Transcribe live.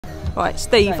Right,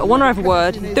 Steve, I want to have a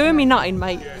word. Doing me nutting,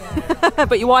 mate.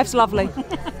 But your wife's lovely.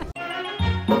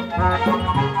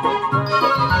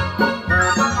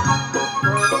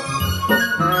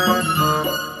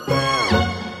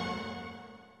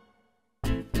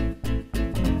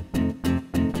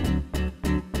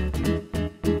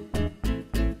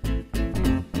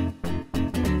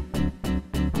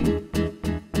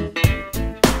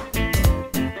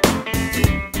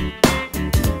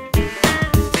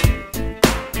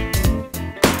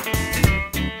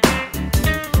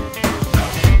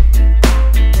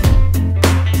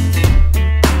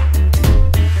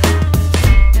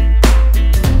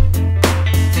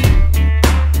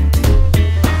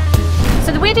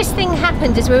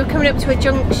 As we were coming up to a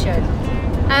junction,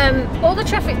 all the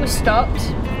traffic was stopped,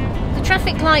 the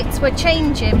traffic lights were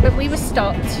changing but we were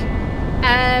stopped,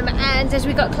 and as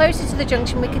we got closer to the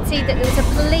junction we could see that there was a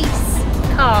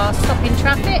police car stopping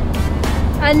traffic,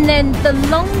 and then the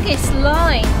longest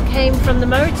line came from the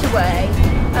motorway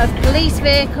of police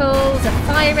vehicles, a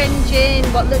fire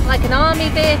engine, what looked like an army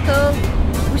vehicle.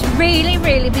 It was really,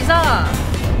 really bizarre.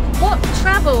 What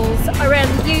travels around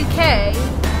the UK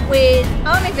with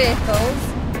army vehicles,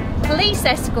 police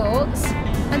escorts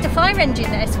and a fire engine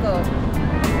escort?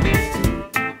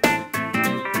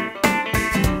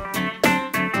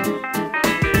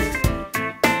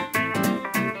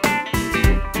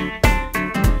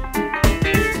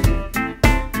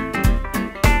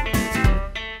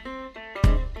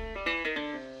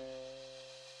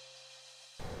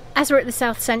 As we're at the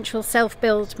South Central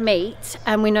Self-Build meet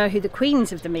and we know who the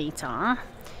queens of the meet are,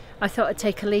 I thought I'd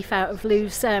take a leaf out of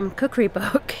Lou's cookery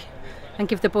book and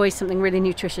give the boys something really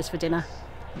nutritious for dinner.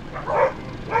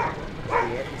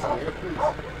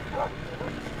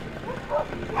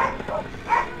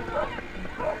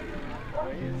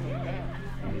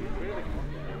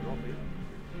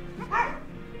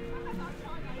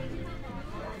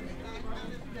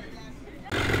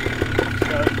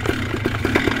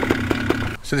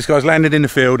 So this guy's landed in the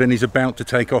field and he's about to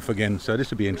take off again, so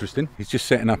this will be interesting. He's just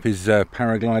setting up his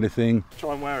paraglider thing.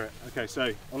 Try and wear it. Okay,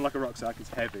 so unlike a rucksack, it's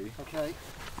heavy. Okay.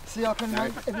 See, I can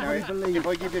believe. If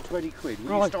I give you 20 quid,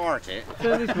 will you start it?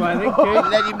 Go this way, then, okay.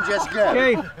 Let him just go.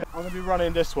 Okay. I'm going to be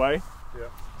running this way. Yeah.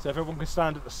 So if everyone can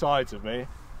stand at the sides of me,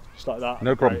 just like that.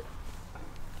 No problem.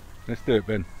 Let's do it,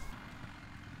 Ben.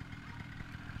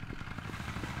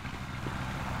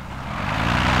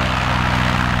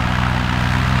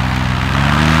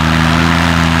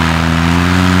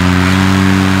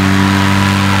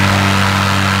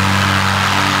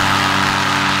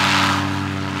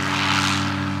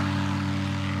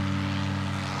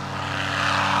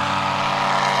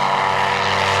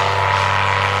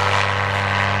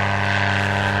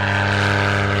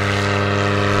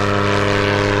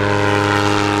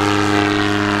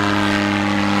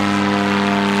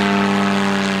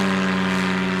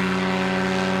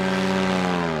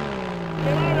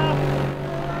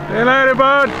 See you later,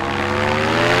 bud.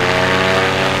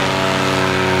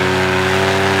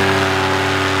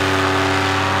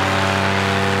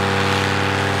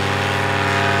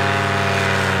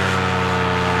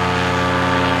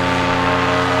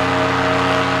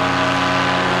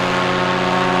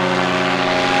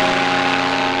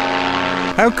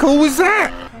 How cool was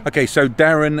that? Okay, so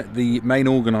Darren, the main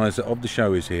organiser of the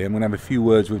show, is here. I'm going to have a few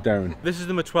words with Darren. This is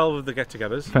number 12 of the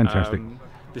get-togethers. Fantastic.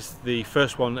 This is the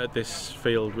first one at this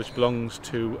field, which belongs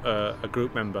to a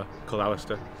group member called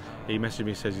Alistair. He messaged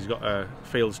me, says he's got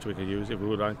fields we could use if we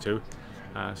would like to.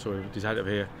 So we've decided over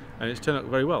here, and it's turned out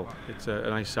very well. It's a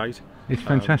nice site. It's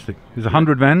fantastic. There's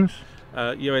 100 vans.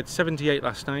 You had 78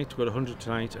 last night, we've got 100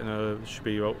 tonight, and there should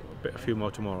be a few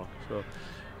more tomorrow. So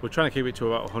we're trying to keep it to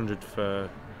about 100 for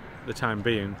the time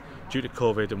being, due to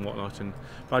COVID and whatnot.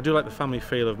 But I do like the family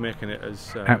feel of making it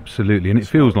as absolutely, and it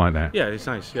feels like that. Yeah, it's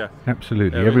nice. Yeah,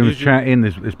 absolutely. Everyone's chatting.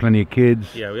 There's plenty of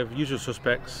kids. Yeah, we have usual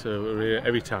suspects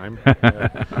every time,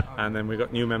 and then we've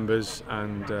got new members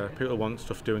and people want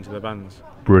stuff doing to their bands.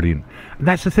 Brilliant. And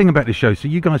that's the thing about the show. So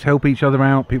you guys help each other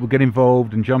out. People get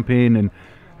involved and jump in and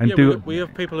yeah, do. We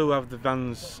have people who have the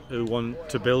vans who want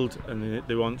to build and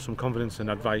they want some confidence and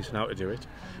advice on how to do it.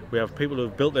 We have people who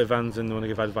have built their vans and they want to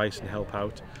give advice and help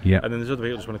out. Yeah. And then there's other people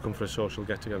who just want to come for a social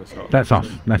get-together. That's us.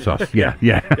 That's us. Yeah,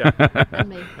 yeah. And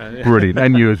me. Brilliant.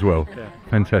 And you as well. Yeah.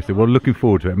 Fantastic. Well, looking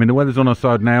forward to it. I mean, the weather's on our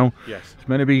side now. Yes. It's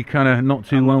meant to be kind of not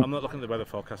too well. I'm not looking at the weather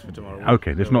forecast for tomorrow.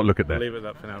 Okay, let's not look at that. We'll leave it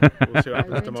at that for now. We'll see what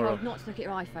happens tomorrow. Not to look at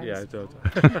your iPhones. Yeah, it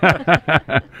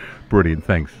does. Brilliant.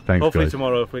 Thanks. Thanks, hopefully guys.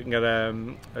 Tomorrow, if we can get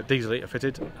a diesel heater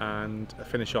fitted and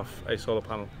finish off a solar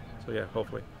panel. So yeah,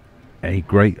 hopefully. Hey,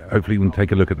 great. Hopefully we can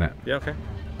take a look at that. Yeah, okay.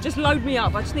 Just load me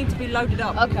up. I just need to be loaded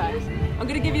up. Okay. I'm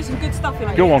going to give you some good stuff in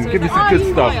here. Go on, give me some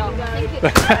good stuff. Oh!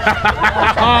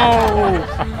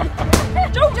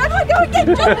 George, how do I go again?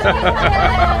 George!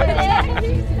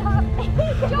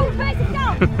 George, where's it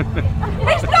gone?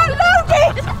 It's not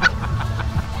loaded!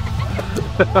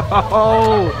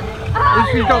 Oh!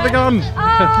 She's got the gun!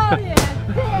 Oh, yeah.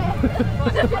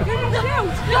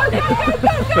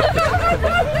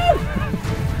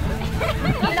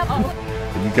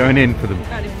 Are you going in for them?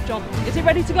 John, is it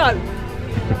ready to go?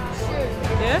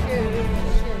 Yeah?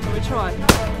 Shall we try?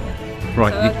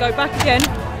 Right. Go back again,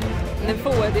 and then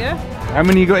forward, yeah? How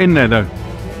many you got in there though?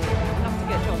 Enough to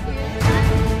get John.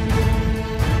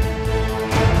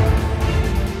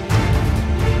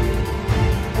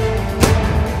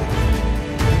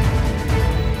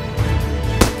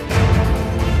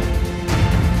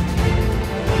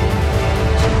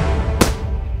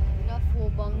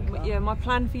 Yeah, my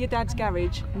plan for your dad's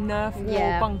garage, Nerf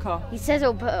War bunker. He says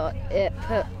he'll put it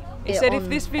He said if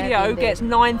this video gets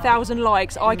 9,000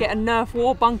 likes, I get a Nerf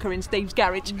War bunker in Steve's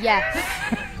garage. Yes.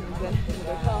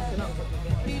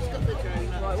 Who's got the drone?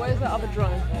 Right, where's that other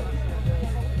drone?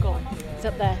 Gone. It's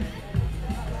up there. I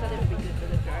said it would be good for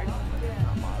the drone.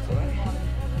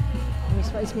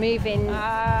 It's moving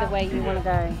the way you want to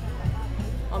go.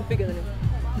 I'm bigger than him.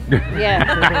 Yeah.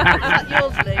 Is that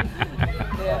yours, Lee?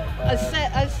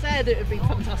 Yeah. I said it would be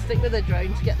fantastic with a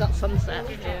drone to get that sunset.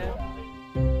 Yeah.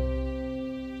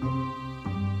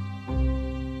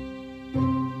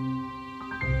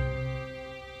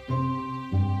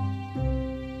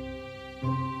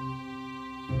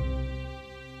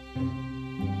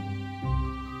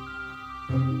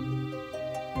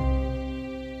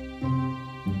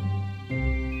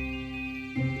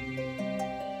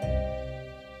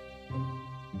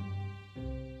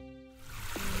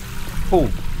 Paul,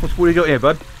 what have you got here,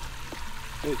 bud?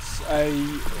 It's a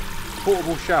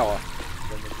portable shower.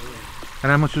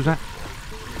 And how much was that?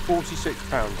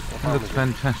 £46. That looks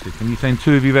fantastic. And you're saying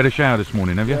 2 of you have had a shower this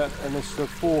morning, have you? Yeah, and it's the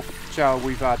 4th shower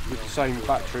we've had with the same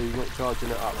battery, not charging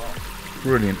it up.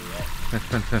 Brilliant. That's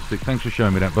fantastic. Thanks for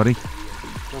showing me that, buddy.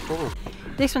 No problem.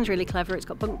 This one's really clever, it's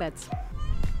got bunk beds.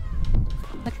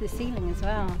 Look at the ceiling as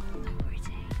well.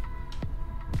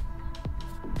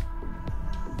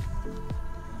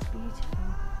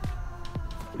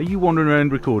 Are you wandering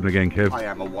around recording again, Kev? I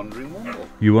am a wandering womble.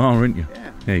 You are, aren't you?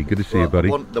 Yeah. Hey, good to see you,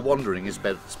 buddy. The wandering is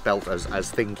spelt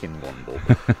as thinking womble.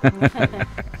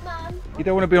 You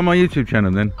don't want to be on my YouTube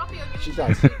channel then? She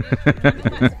does.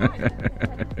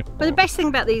 But the best thing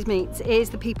about these meets is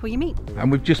the people you meet.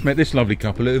 And we've just met this lovely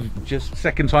couple who've just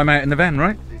second time out in the van,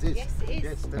 right? It is. Yes, it is.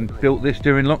 Yes, and built this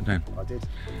during lockdown. I did.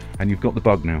 And you've got the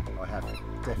bug now. I have,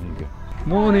 definitely.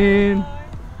 Morning. I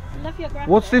love your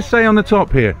grandpa. What's this say on the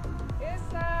top here?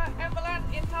 It's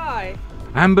ambulance in Thai.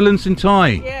 Ambulance in Thai.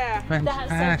 Yeah.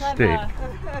 Fantastic. That's so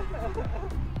clever.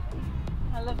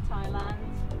 I love Thailand.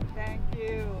 Thank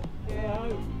you.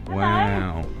 Yeah.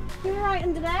 Wow. You're right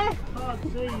under there. Can't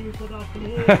see you, but I can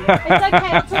hear you. It's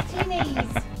okay, I'll talk to your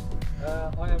knees.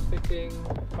 I am fitting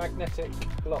magnetic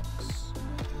locks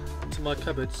to my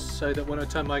cupboards so that when I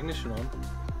turn my ignition on,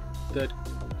 the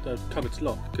cupboards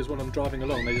lock, because when I'm driving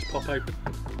along they just pop open.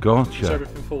 Gotcha. So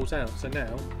everything falls out. So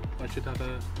now I should have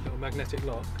a little magnetic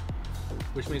lock,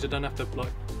 which means I don't have to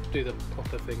like do the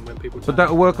proper thing when people turn. But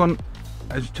that'll work on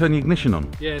as you turn the ignition on?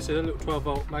 Yeah, it's a little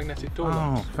 12-volt magnetic door Oh,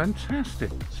 lock.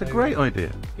 fantastic. It's So, a great idea.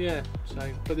 Yeah,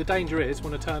 but the danger is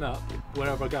when I turn up,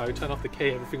 wherever I go, turn off the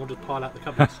key, everything will just pile out the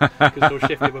cupboards because it's all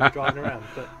shifted when we're driving around.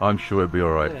 But I'm sure it'll be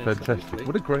alright. Yeah, Fantastic.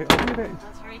 What a great idea that is.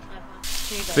 That's very clever.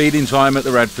 Feeding time at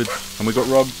the Radford, and we've got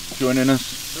Rob joining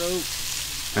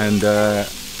us. And a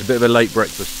bit of a late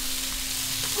breakfast.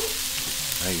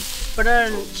 Hey.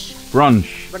 Brunch.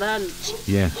 Brunch. Brunch.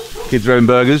 Yes. Kids are having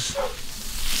burgers.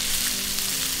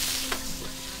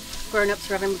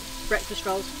 Grown-ups are having breakfast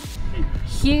rolls.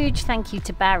 Huge thank you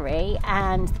to Barry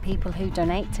and the people who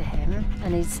donate to him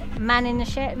and his Men in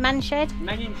Shed High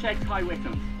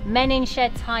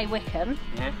Wycombe.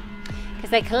 Yeah. Because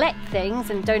they collect things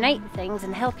and donate things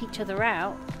and help each other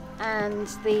out, and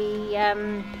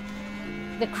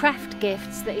the craft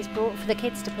gifts that he's brought for the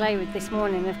kids to play with this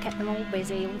morning have kept them all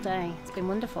busy all day. It's been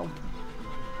wonderful.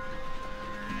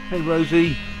 Hey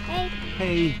Rosie. Hey.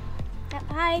 Hey.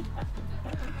 Hi.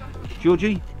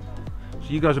 Georgie. So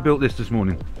you guys have built this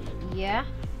morning? Yeah.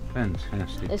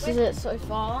 Fantastic. This is it so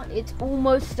far. It's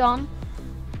almost done.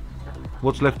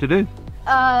 What's left to do?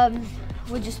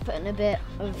 We're just putting a bit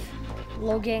of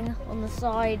logging on the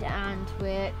side and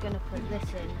we're going to put this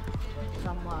in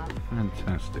somewhere.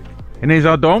 Fantastic. And here's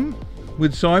our Dom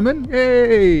with Simon.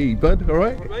 Hey, bud, all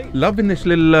right? Loving this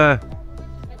little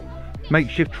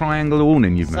makeshift triangle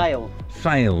awning you've made. Sail.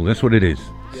 Sail, that's what it is.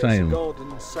 Yeah, Sail. it's a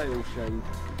garden sail shade.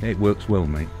 It works well,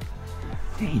 mate.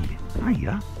 Hey,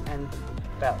 hiya. And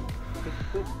about 50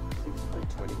 quid, 60 quid,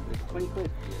 20 quid.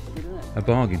 Good, isn't it? A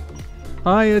bargain.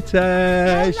 Hiya,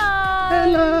 Tash.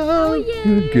 Hello. How are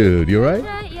you? Good, you alright?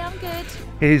 Yeah, I'm good.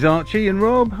 Here's Archie and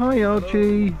Rob. Hi,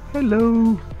 Archie.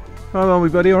 Hello. How are we,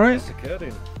 buddy? Alright?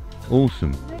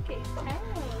 Awesome. Look at his tail.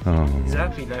 Oh. He's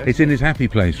happy now. It's in his happy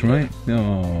place, right?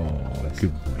 Oh,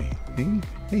 good boy.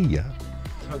 Hey, yeah.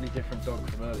 Totally different dog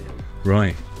from earlier.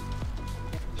 Right.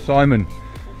 Simon,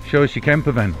 show us your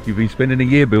camper van. You've been spending a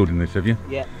year building this, have you?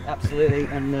 Yeah, absolutely.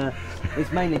 And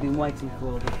it's mainly been waiting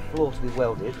for the floor to be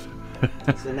welded.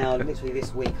 So now, literally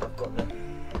this week, I've got the.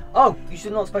 Oh,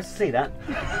 you're not supposed to see that.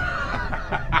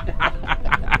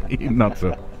 You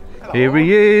nutter. Here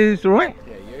he is, all right?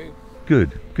 Yeah, you.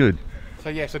 Good, good. So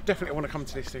yes, I definitely want to come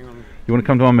to this thing on. You want to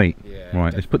come to our meet? Yeah.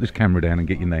 Right, let's put this camera down and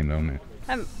get your name down there.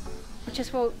 I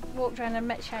just walked around and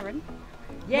met Sharon.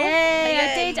 Yay!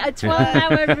 I did a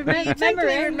 12-hour memory.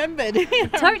 Totally remembered.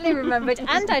 Totally remembered,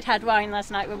 and I'd had wine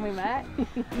last night when we met.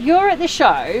 You're at the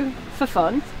show for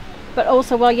fun, but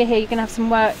also while you're here, you're going to have some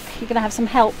work. You're going to have some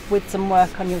help with some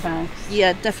work on your van.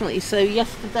 Yeah, definitely. So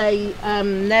yesterday,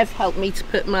 Nev helped me to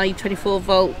put my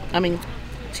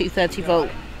 230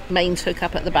 volt mains hook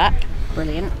up at the back.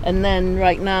 Brilliant. And then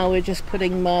right now we're just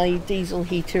putting my diesel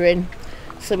heater in.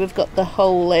 So we've got the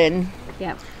hole in.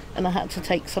 Yeah. And I had to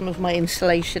take some of my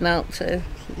insulation out to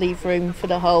leave room for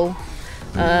the hole.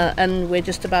 And we're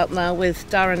just about now with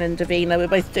Darren and Davina. We're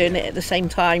both doing it at the same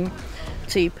time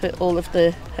to put all of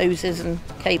the hoses and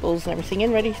cables and everything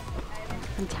in ready.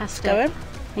 Fantastic. Go in.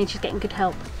 And she's getting good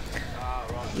help.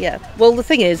 Yeah. Well, the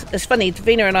thing is, it's funny,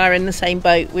 Davina and I are in the same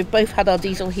boat. We've both had our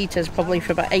diesel heaters probably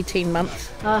for about 18 months.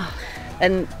 Oh.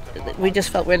 And we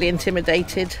just felt really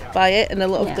intimidated by it and a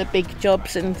lot of the big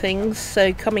jobs and things.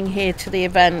 So coming here to the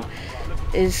event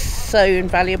is so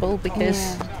invaluable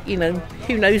because, you know,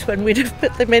 who knows when we'd have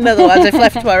put them in otherwise if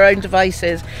left to our own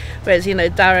devices. Whereas, you know,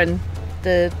 Darren,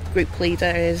 the group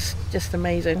leader, is just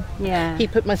amazing. Yeah. He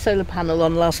put my solar panel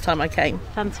on last time I came.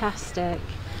 Fantastic.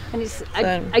 And it's,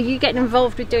 are you getting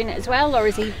involved with doing it as well, or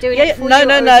is he doing it for you? No.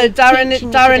 Darren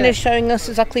Darren is showing us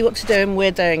exactly what to do and we're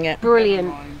doing it.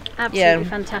 Brilliant. Absolutely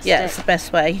fantastic. Yeah, it's the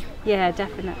best way. Yeah,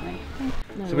 definitely.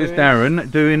 So it's Darren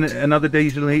doing another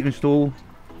diesel heat install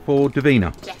for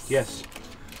Davina. Yes.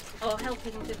 Or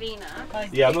helping Davina.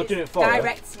 Yeah, I'm not doing it for her.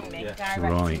 Directing me. Right.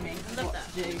 Directing me. I love that.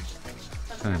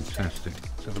 Fantastic.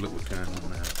 Let's have a look what's going on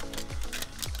now.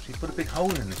 She put a big hole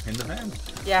in the van.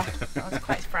 Yeah, that was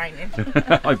quite frightening.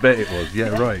 I bet it was.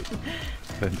 Yeah, right.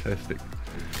 Fantastic.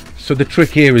 So the trick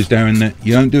here is, Darren, that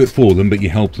you don't do it for them, but you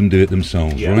help them do it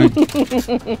themselves, right?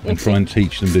 And try and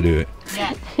teach them to do it.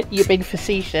 Yeah. You're being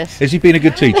facetious. Has he been a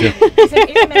good teacher? He's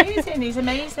amazing. He's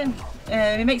amazing.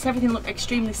 He makes everything look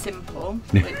extremely simple,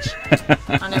 which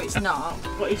I know it's not.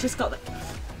 But he's just got that.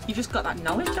 You've just got that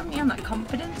knowledge, haven't you, and that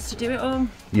confidence to do it all.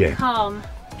 Yeah. Calm.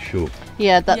 Sure.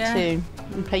 Yeah, that too.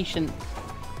 And patient.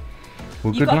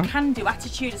 Well, You've good got luck. a can-do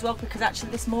attitude as well, because actually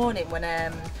this morning when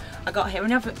I got here,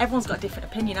 and everyone's got a different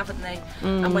opinion, haven't they?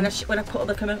 And when I put all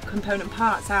the component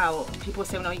parts out, people were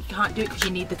saying, "No, you can't do it because you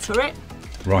need the turret."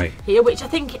 Right. Here, which I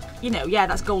think, you know, yeah,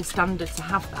 that's gold standard to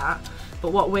have that.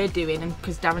 But what we're doing, and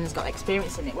because Darren's got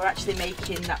experience in it, we're actually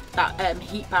making that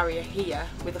heat barrier here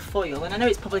with a foil. And I know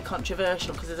it's probably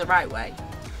controversial because there's a right way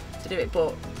to do it,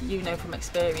 but you know from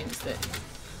experience that.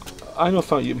 I know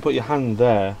that you can put your hand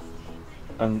there,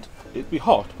 and it'd be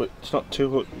hot, but it's not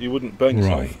too hot. You wouldn't burn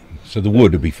yourself. Right. So the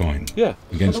wood would be fine. Yeah.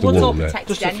 Against the the wall all there.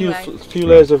 protected Just a anyway. few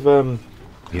layers of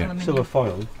silver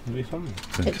foil would be fine.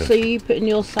 Fantastic. So you putting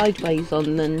your sideways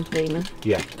on then, Davina?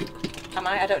 Yeah. Am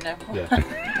I? I don't know. Yeah.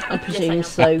 I presume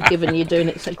so, given you're doing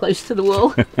it so close to the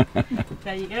wall.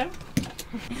 There you go.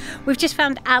 We've just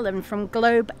found Alan from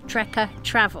Globe Trekker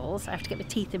Travels. I have to get my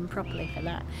teeth in properly for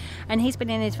that. And he's been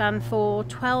in his van for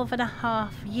 12.5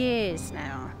 years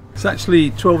now. It's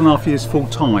actually 12.5 years full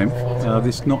time.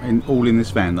 This not all in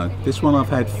this van though. This one I've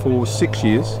had for 6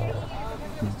 years.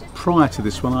 Prior to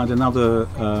this one I had another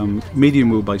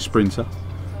medium wheelbase Sprinter,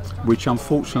 which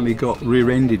unfortunately got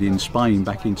rear-ended in Spain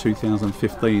back in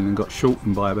 2015 and got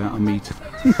shortened by about a metre.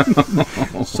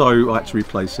 So I had to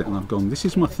replace it, and I've gone, this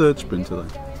is my third Sprinter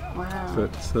though. Wow.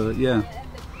 But yeah.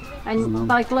 And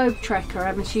by Globe Trekker,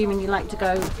 I'm assuming you like to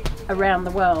go around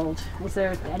the world. Is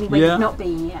there anywhere you've not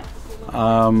been yet?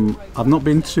 I've not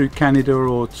been to Canada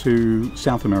or to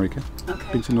South America.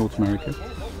 Okay. Been to North America.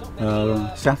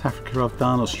 South Africa I've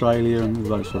done, Australia and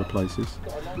all those sort of places.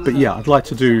 But yeah, I'd like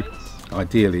to do,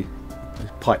 ideally, a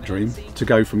pipe dream, to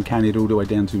go from Canada all the way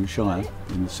down to Shire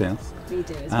in the south. We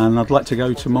do, and I'd like to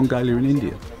go to Mongolia in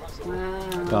India.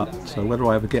 Wow. But whether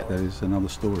I ever get there is another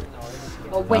story.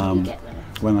 Or when you get there.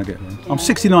 when I get there. I'm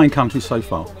 69 countries so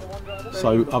far,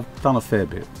 so I've done a fair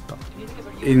bit. But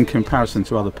in comparison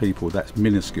to other people, that's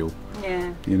minuscule.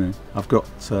 Yeah. You know, I've got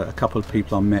a couple of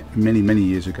people I met many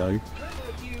years ago.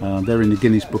 They're in the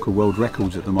Guinness Book of World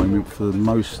Records at the moment for the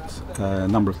most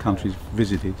number of countries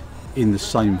visited in the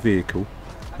same vehicle,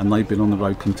 and they've been on the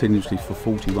road continuously for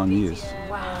 41 years.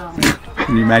 Wow.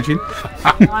 Can you imagine?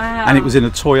 Wow. And it was in a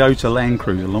Toyota Land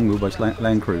Cruiser, long wheelbase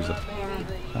Land Cruiser.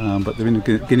 But they're in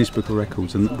the Guinness Book of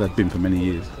Records, and they've been for many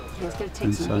years. Yeah, it's going to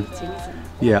take some meeting, isn't it?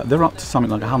 Yeah, they're up to something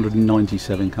like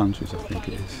 197 countries, I think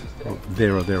it is,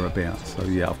 there or thereabouts. So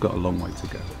yeah, I've got a long way to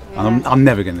go, and I'm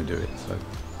never going to do it. So.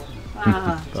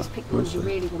 Just pick the ones you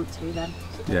really want to then.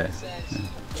 Yeah.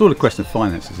 It's all a question of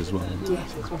finances as well.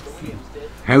 Yes, of course.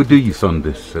 How do you fund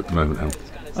this at the moment, Al?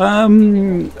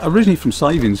 Originally from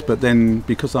savings, but then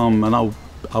because I'm an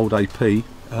old AP,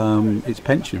 it's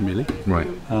pension really. Right.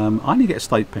 I only get a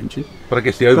state pension. But I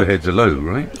guess the overheads are low,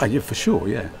 right? Yeah, for sure.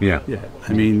 Yeah. Yeah. Yeah.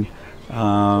 I mean,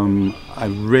 I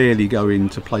rarely go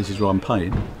into places where I'm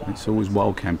paying. It's always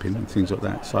wild camping and things like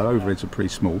that. So overheads are pretty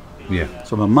small. Yeah.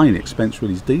 So my main expense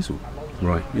really is diesel.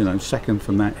 Right. You know, second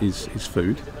from that is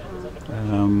food.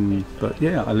 But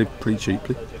yeah, I live pretty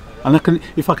cheaply. And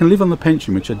if I can live on the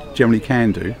pension, which I generally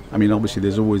can do. I mean, obviously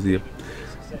there's always the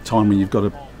time when you've got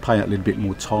to pay out a little bit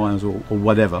more tyres or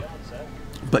whatever.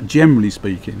 But generally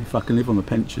speaking, if I can live on the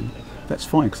pension, that's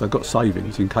fine because I've got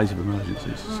savings in case of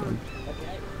emergencies. So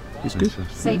it's good.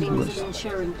 Savings and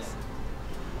insurance.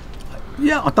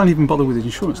 Yeah, I don't even bother with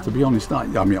insurance, to be honest. I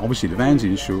mean, obviously the van's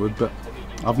insured, but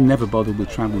I've never bothered with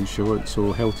travel insurance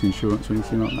or health insurance or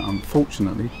anything like that.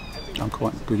 Unfortunately, I'm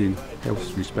quite good in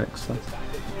health respects. So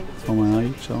for my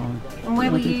age, and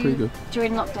where were you pretty good.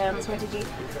 During lockdowns? Where did you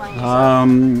find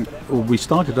yourself? Well, we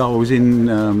started. I was in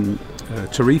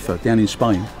Tarifa down in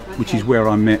Spain, which is where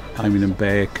I met Eamon and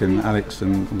Beck and Alex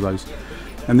and all those.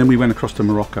 And then we went across to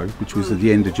Morocco, which was at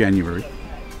the end of January.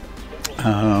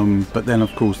 But then,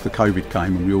 of course, the COVID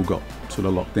came and we all got sort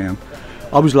of locked down.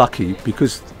 I was lucky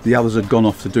because the others had gone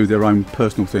off to do their own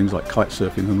personal things like kite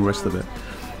surfing and the rest of it.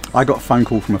 I got a phone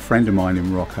call from a friend of mine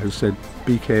in Morocco who said,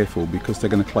 be careful because they're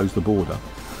going to close the border.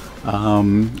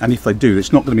 And if they do,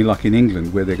 it's not going to be like in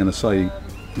England where they're going to say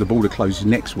the border closes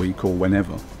next week or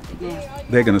whenever. Yeah.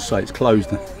 They're going to say it's closed.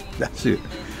 That's it.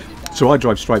 So I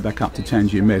drove straight back up to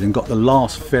Tangier Med and got the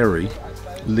last ferry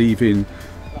leaving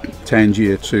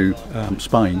Tangier to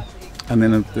Spain. And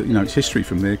then, you know, it's history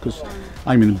from there because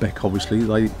Eamon and Beck, obviously,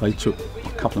 they took a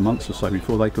couple of months or so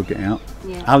before they could get out.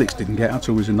 Yeah. Alex didn't get out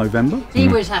until it was in November. He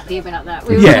was happy about that.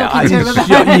 We were talking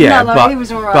to him about but he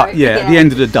was all right. But yeah, at the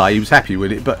end of the day, he was happy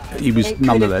with it, but he was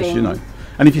nonetheless, you know.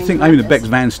 And if you think Eamon and Beck's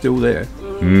van's still there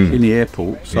in the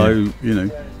airport, so, you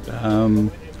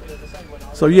know.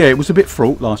 So yeah, it was a bit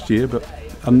fraught last year, but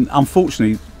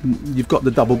unfortunately, you've got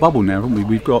the double bubble now, haven't we?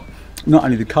 We've got not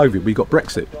only the COVID, we've got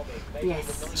Brexit.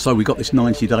 Yes. So we got this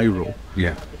 90-day rule.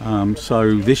 Yeah.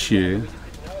 So this year,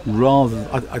 rather,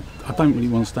 I don't really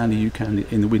want to stay in the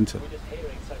UK in the winter.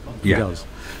 Yeah. It does.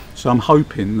 So I'm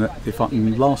hoping that if I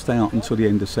can last out until the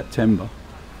end of September,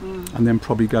 and then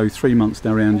probably go 3 months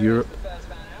down around Europe.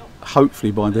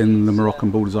 Hopefully by then the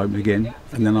Moroccan borders open again,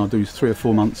 and then I'll do 3 or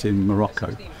 4 months in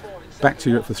Morocco. Back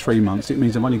to Europe for 3 months. It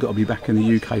means I've only got to be back in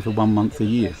the UK for 1 month a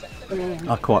year.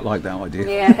 I quite like that idea.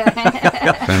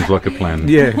 Yeah. Sounds like a plan.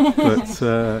 Yeah, but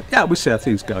yeah, we'll see how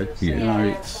things go. Yeah. You know,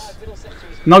 it's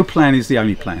no plan is the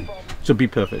only plan, to be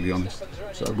perfectly honest.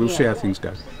 So we'll see how things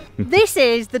go. This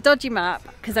is the dodgy map,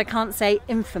 because I can't say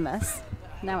infamous.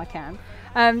 Now I can.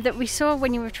 That we saw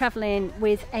when you were travelling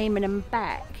with Eamon and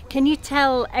Beck. Can you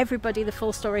tell everybody the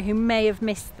full story who may have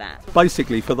missed that?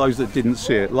 Basically, for those that didn't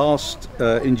see it,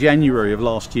 in January of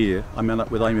last year, I met up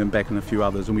with Eamon and Beck and a few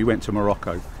others, and we went to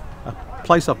Morocco. A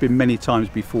place I've been many times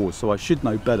before, so I should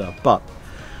know better. But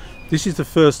this is the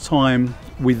first time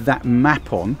with that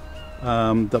map on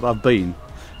that I've been.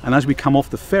 And as we come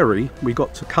off the ferry, we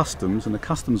got to customs, and the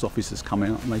customs officers come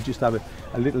out, and they just have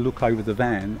a little look over the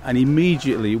van, and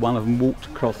immediately one of them walked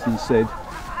across and said,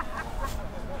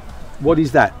 "What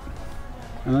is that?"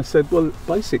 And I said, "Well,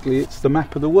 basically it's the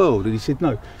map of the world." And he said,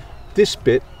 "No, this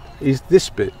bit is this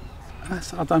bit." And I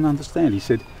said, "I don't understand." He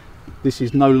said, "This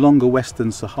is no longer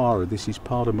Western Sahara, this is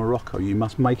part of Morocco, you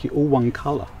must make it all one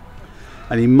colour."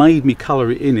 And he made me colour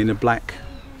it in a black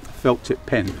felt tip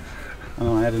pen. And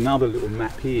I had another little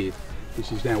map here,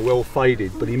 which is now well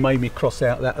faded, but he made me cross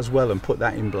out that as well and put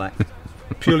that in black.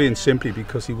 Purely and simply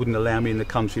because he wouldn't allow me in the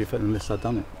country unless I'd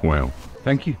done it. Well,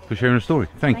 thank you for sharing a story.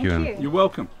 Thank you, Anna. You're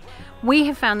welcome. We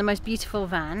have found the most beautiful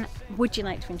van. Would you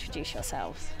like to introduce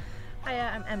yourselves?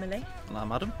 Hiya, I'm Emily. And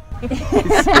I'm Adam.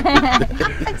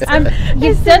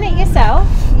 You've done it yourself.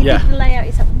 You Yeah. did the layout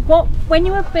yourself. When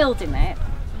you were building it,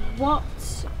 what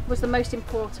was the most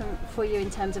important for you in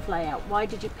terms of layout? Why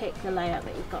did you pick the layout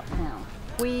that you've got now?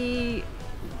 We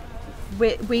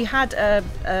had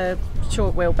a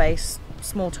short wheelbase,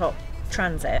 small top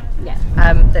Transit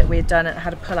that we had done. It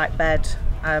had a pull-out bed,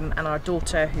 and our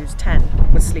daughter, who's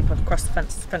 10, would sleep across the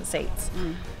front seats.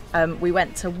 We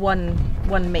went to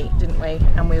one meet, didn't we?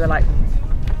 And we were like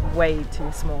way too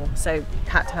small, so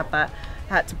had to have that.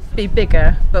 Had to be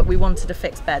bigger, but we wanted a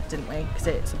fixed bed, didn't we? Because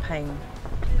it's a pain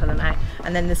pulling out.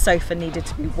 And then the sofa needed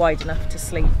to be wide enough to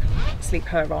sleep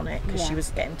her on it, because she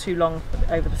was getting too long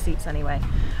over the seats anyway.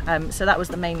 So that was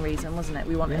the main reason, wasn't it?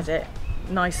 We wanted it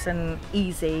nice and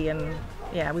easy, and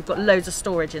yeah, we've got loads of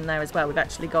storage in there as well. We've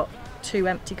actually got 2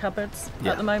 empty cupboards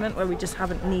at the moment where we just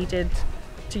haven't needed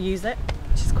to use it,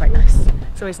 which is quite nice.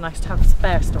 It's always nice to have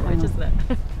spare storage, isn't it?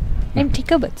 Empty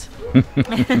cupboards.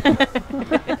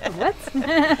 What?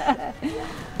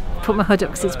 Put my hood up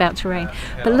because it's about to rain.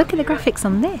 But look at the graphics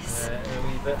on this.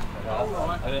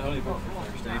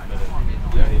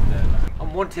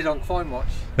 I'm wanted on Fine Watch.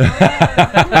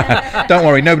 Don't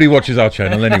worry, nobody watches our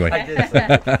channel anyway.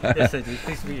 Yes, I do.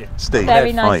 Please meet you. Steve.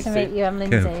 Very nice to meet you. I'm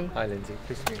Lindsay. Hi, Lindsay.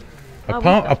 Please meet you.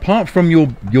 Apart from your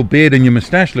beard and your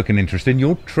moustache looking interesting,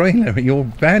 your trailer, your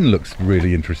van looks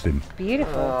really interesting.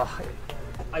 Beautiful.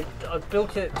 I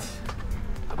built it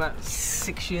about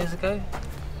 6 years ago,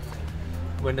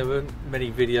 when there weren't many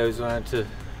videos around to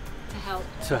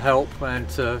help and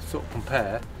to sort of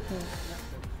compare.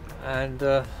 And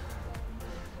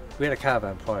we had a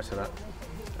caravan prior to that,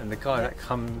 and the guy that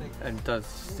comes and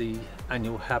does the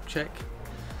annual HAB check,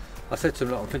 I said to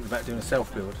him, look, I'm thinking about doing a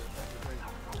self-build,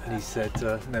 and he said,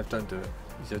 no, don't do it.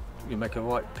 He said, you make a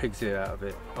right pig's ear out of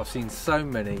it. I've seen so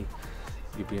many,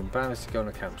 you'd be embarrassed to go on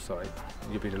a campsite,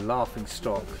 you'd be the laughing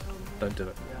stock, don't do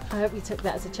it. I hope you took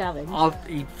that as a challenge.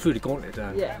 He threw the gauntlet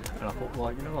down, and I thought,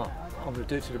 well, you know what, I'm going to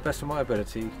do it to the best of my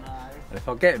ability, and if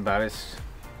I get embarrassed,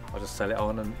 I'll just sell it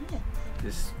on and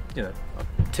just, you know, I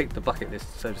ticked the bucket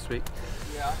list, so to speak.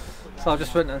 So I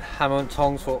just went and hammer and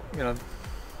tongs for, you know,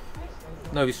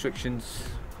 no restrictions,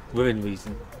 within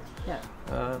reason.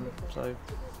 So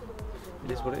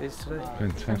it is what it is today.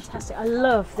 Fantastic. I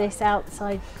love this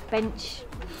outside bench.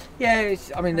 Yeah,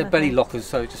 I mean, they're belly lockers,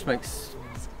 so it just makes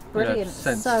brilliant,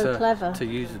 sense so clever to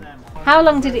use them. How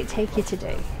long did it take you to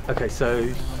do? Okay,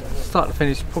 so start to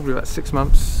finish, probably about 6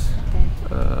 months.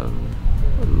 A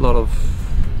lot of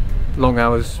long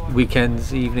hours,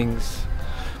 weekends, evenings.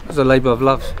 It was a labour of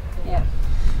love. Yeah.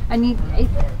 And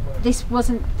this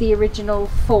wasn't the original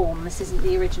form, this isn't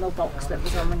the original box that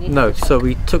was on when you... No, so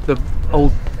we took the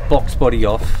old box body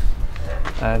off,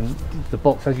 and the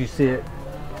box as you see it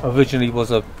originally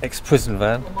was a ex-prison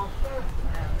van,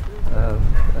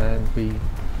 and we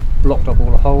blocked up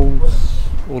all the holes,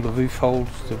 all the roof holes,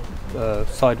 the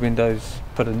side windows,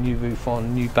 put a new roof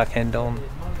on, new back end on,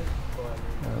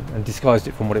 and disguised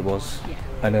it from what it was,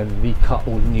 and then recut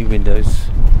all the new windows,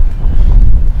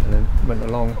 and then went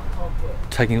along.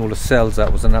 Taking all the cells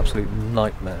out was an absolute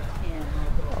nightmare.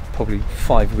 Probably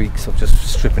 5 weeks of just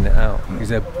stripping it out because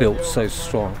they're built so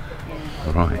strong.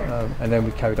 Right. And then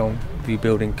we carried on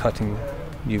rebuilding, cutting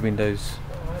new windows,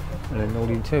 and then all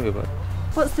the interior work.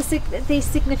 What's the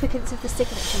significance of the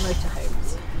signature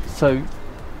motorhomes? So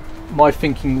my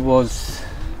thinking was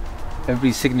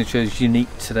every signature is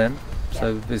unique to them.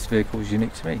 So this vehicle is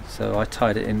unique to me. So I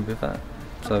tied it in with that.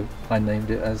 So I named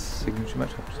it as Signature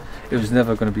Motorhomes. It was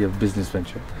never going to be a business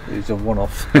venture. It was a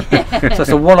one-off. So it's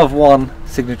a one-of-one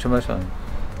Signature Motorhome.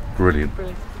 Brilliant.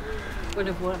 One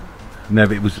of one.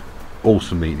 Nev, it was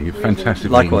awesome meeting you. Fantastic.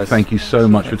 Likewise. Meeting. Thank you so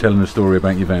much for telling the story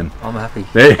about your van. I'm happy.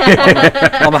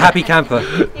 I'm a happy camper.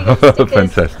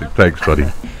 Fantastic. Thanks, buddy.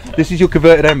 This is your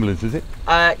converted ambulance, is it?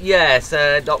 Yes,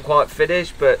 not quite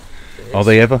finished, but... Are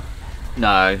they ever?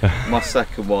 No, my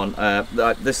second one.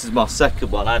 This is my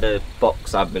second one. I had a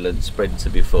box ambulance Sprinter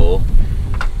before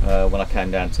when I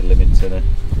came down to Lymington a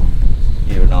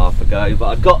year and a half ago, but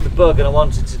I got the bug and I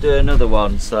wanted to do another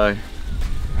one, so...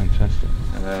 Fantastic.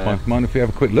 Mind if we have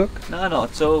a quick look? No,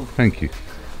 not at all. Thank you.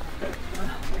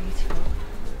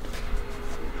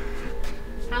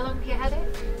 How long have you had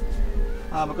it?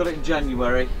 I got it in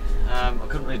January. I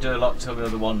couldn't really do a lot till the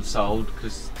other one sold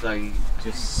because they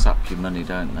just sap your money,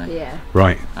 don't they? Yeah.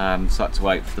 Right. So I had to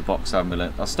wait for the box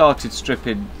ambulance. I started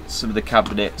stripping some of the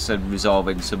cabinets and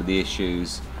resolving some of the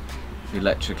issues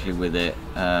electrically with it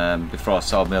before I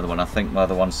sold my other one. I think my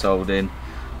other one sold in,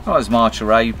 it was March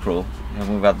or April,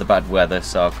 and we've had the bad weather,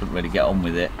 so I couldn't really get on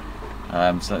with it.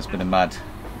 So it's been a mad,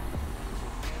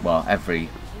 well, every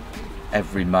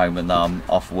every moment that I'm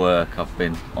off work, I've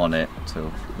been on it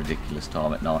till ridiculous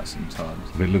time at night sometimes.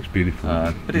 But it looks beautiful.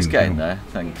 But it's getting there,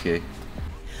 thank you.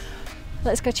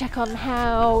 Let's go check on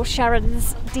how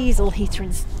Sharon's diesel heater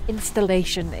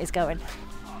installation is going.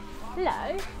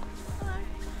 Hello.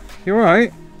 You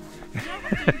alright?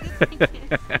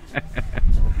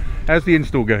 How's the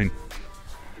install going?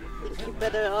 I think you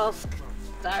better ask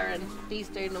Darren. He's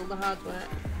doing all the hard work.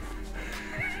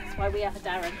 That's why we have a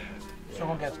Darren.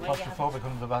 Someone gets claustrophobic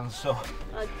under the van, so...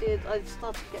 I did. I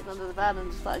started getting under the van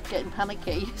and started getting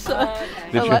panicky. So okay.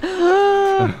 I was like,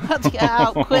 had to get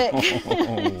out quick.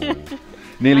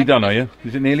 Nearly done, are you?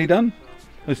 Is it nearly done?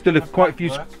 There's still quite a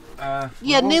few...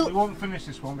 Yeah, we won't finish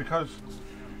this one because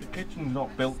the kitchen's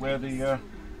not built where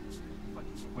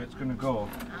it's going to go.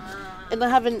 And I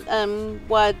haven't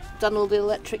done all the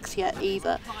electrics yet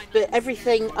either. But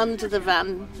everything under the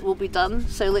van will be done.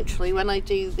 So literally, when I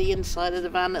do the inside of the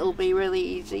van, it'll be really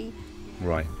easy.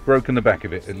 Right, broken the back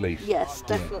of it at least. Yes,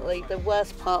 definitely. Yeah. The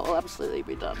worst part will absolutely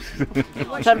be done,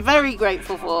 which I'm very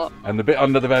grateful for. And the bit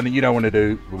under the van that you don't want to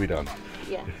do will be done.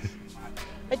 Yes,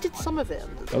 I did some of it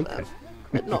under the van,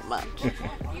 but not much.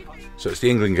 So it's the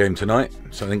England game tonight.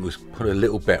 So I think we'll put a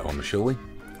little bet on, shall we?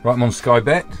 Right, I'm on Sky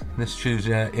Bet. Let's choose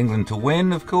England to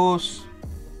win, of course.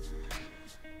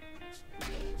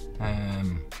 I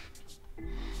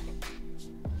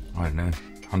don't know,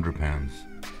 £100.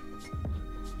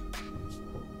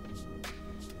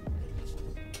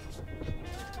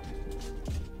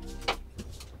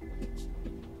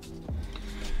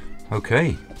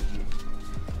 Okay.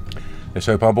 Let's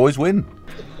hope our boys win.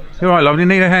 You alright, love? You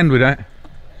need a hand with that?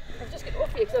 I'm just getting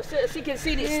off here because I think I've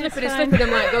seen it slipping and slipping.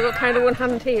 I'm like, I've got kind of one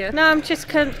hand here. No, I'm just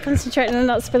concentrating on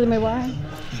not spilling my wine.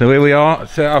 So here we are,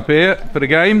 set up here for the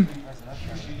game.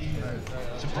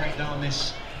 To break down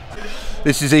this.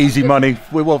 This is easy money.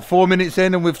 We're what, 4 minutes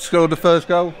in and we've scored the first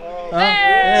goal?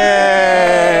 Yay!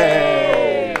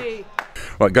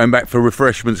 Right, going back for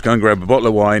refreshments, go and grab a bottle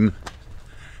of wine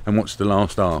and watch the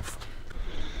last half.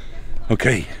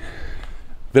 Okay,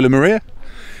 Villa Maria,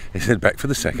 let's head back for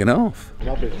the second half. You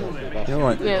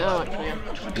alright? Yeah,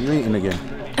 alright. You're eating again.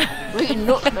 We're eating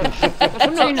nuts, man.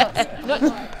 Some nuts.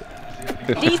 Nuts.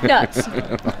 These nuts.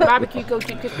 Barbecue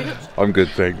goatee crispy nuts. I'm good,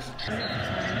 thanks. The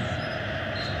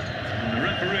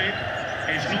referee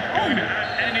is not going to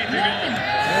add anything on.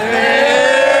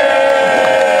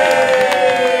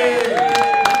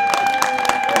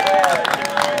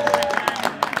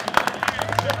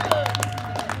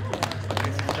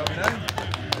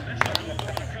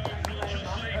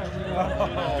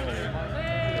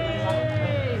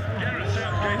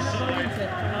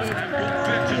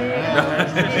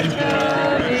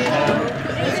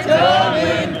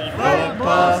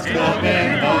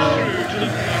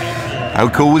 How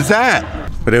cool was that?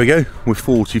 But there we go, we're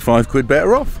 45 quid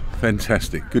better off.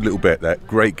 Fantastic, good little bet that.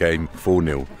 Great game,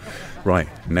 4-0. Right,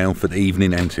 now for the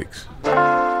evening antics.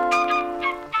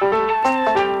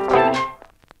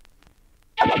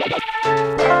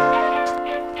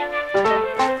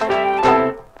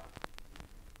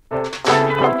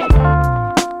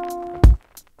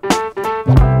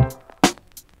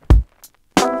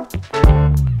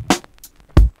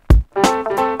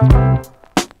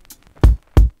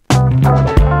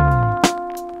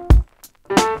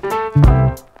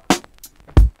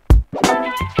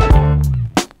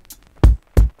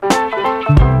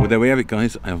 There we have it,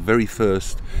 guys, our very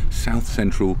first South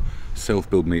Central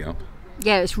self-build meetup.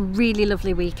 Yeah, it was a really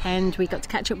lovely weekend. We got to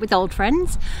catch up with old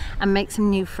friends and make some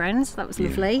new friends. That was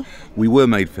lovely. We were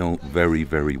made feel very,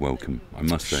 very welcome, I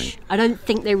must say. I don't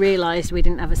think they realised we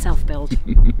didn't have a self-build.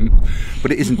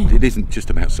 But it isn't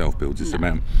just about self-builds, it's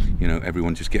about, you know,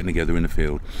 everyone just getting together in the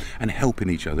field and helping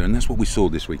each other, and that's what we saw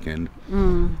this weekend.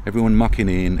 Everyone mucking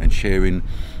in and sharing.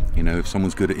 You know, if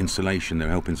someone's good at insulation, they're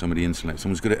helping somebody insulate. If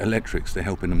someone's good at electrics, they're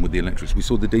helping them with the electrics. We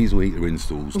saw the diesel heater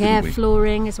installs, didn't we?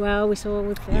 Flooring as well, we saw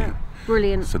with that.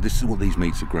 Brilliant. So this is what these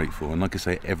meets are great for, and like I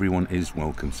say, everyone is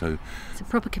welcome. So it's a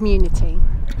proper community.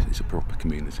 It's a proper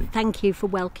community. Thank you for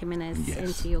welcoming us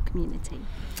into your community.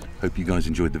 Hope you guys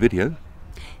enjoyed the video.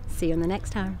 See you on the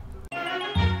next time.